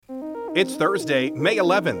It's Thursday, May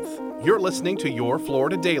 11th. You're listening to Your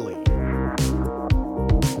Florida Daily.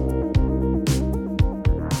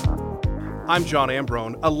 I'm John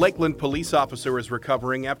Ambrone. A Lakeland police officer is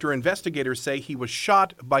recovering after investigators say he was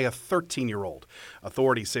shot by a 13-year-old.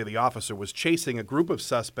 Authorities say the officer was chasing a group of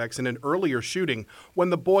suspects in an earlier shooting when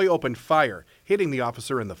the boy opened fire, hitting the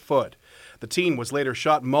officer in the foot. The teen was later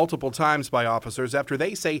shot multiple times by officers after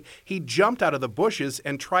they say he jumped out of the bushes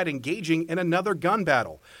and tried engaging in another gun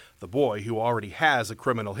battle. The boy, who already has a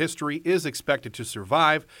criminal history, is expected to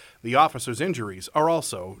survive. The officer's injuries are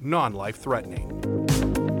also non-life-threatening.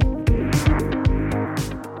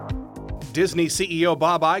 Disney CEO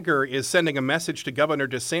Bob Iger is sending a message to Governor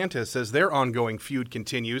DeSantis as their ongoing feud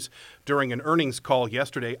continues. During an earnings call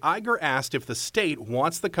yesterday, Iger asked if the state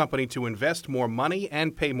wants the company to invest more money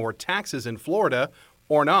and pay more taxes in Florida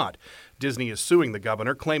or not. Disney is suing the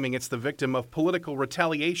governor, claiming it's the victim of political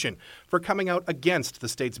retaliation for coming out against the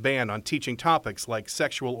state's ban on teaching topics like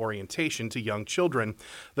sexual orientation to young children.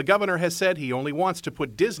 The governor has said he only wants to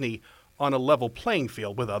put Disney on a level playing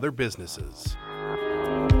field with other businesses.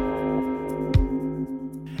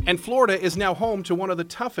 And Florida is now home to one of the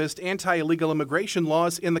toughest anti-illegal immigration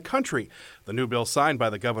laws in the country. The new bill signed by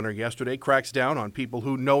the governor yesterday cracks down on people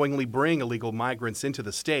who knowingly bring illegal migrants into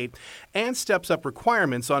the state and steps up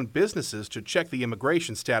requirements on businesses to check the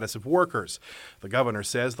immigration status of workers. The governor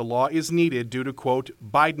says the law is needed due to, quote,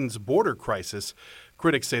 Biden's border crisis.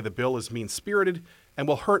 Critics say the bill is mean-spirited and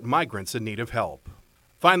will hurt migrants in need of help.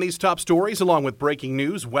 Find these top stories along with breaking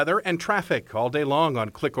news, weather, and traffic all day long on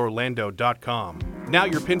clickorlando.com. Now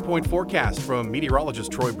your pinpoint forecast from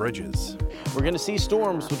meteorologist Troy Bridges. We're going to see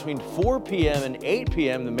storms between 4 p.m. and 8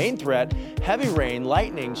 p.m. The main threat, heavy rain,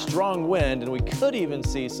 lightning, strong wind, and we could even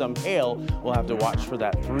see some hail. We'll have to watch for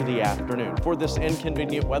that through the afternoon. For this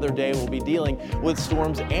inconvenient weather day, we'll be dealing with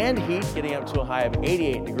storms and heat, getting up to a high of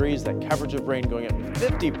 88 degrees. That coverage of rain going up to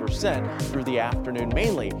 50% through the afternoon,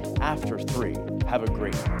 mainly after 3. Have a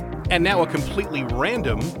great day. And now a completely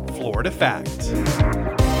random Florida fact.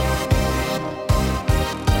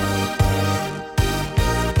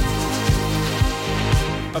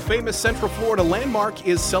 A famous Central Florida landmark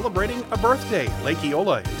is celebrating a birthday. Lake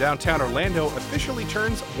Eola in downtown Orlando officially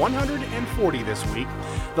turns 140 this week.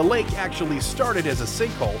 The lake actually started as a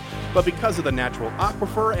sinkhole, but because of the natural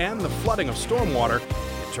aquifer and the flooding of stormwater,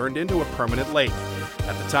 it turned into a permanent lake.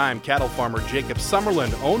 At the time, cattle farmer Jacob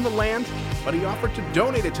Summerlin owned the land, but he offered to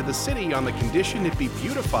donate it to the city on the condition it be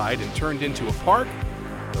beautified and turned into a park.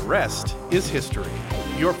 The rest is history.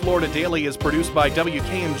 Your Florida Daily is produced by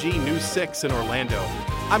WKMG News 6 in Orlando.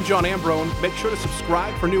 I'm John Ambrone. Make sure to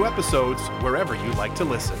subscribe for new episodes wherever you like to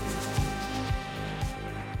listen.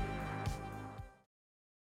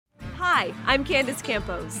 Hi, I'm Candace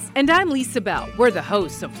Campos. And I'm Lisa Bell. We're the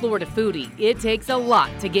hosts of Florida Foodie. It takes a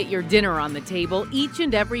lot to get your dinner on the table each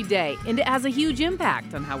and every day, and it has a huge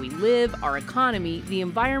impact on how we live, our economy, the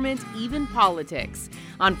environment, even politics.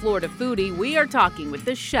 On Florida Foodie, we are talking with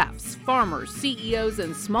the chefs, farmers, CEOs,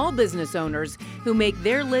 and small business owners who make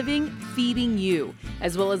their living feeding you,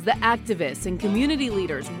 as well as the activists and community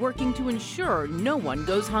leaders working to ensure no one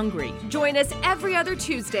goes hungry. Join us every other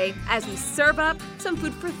Tuesday as we serve up some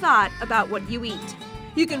food for thought about what you eat.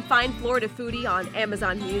 You can find Florida Foodie on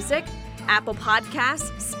Amazon Music, Apple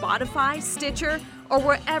Podcasts, Spotify, Stitcher, or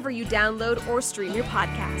wherever you download or stream your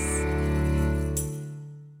podcasts.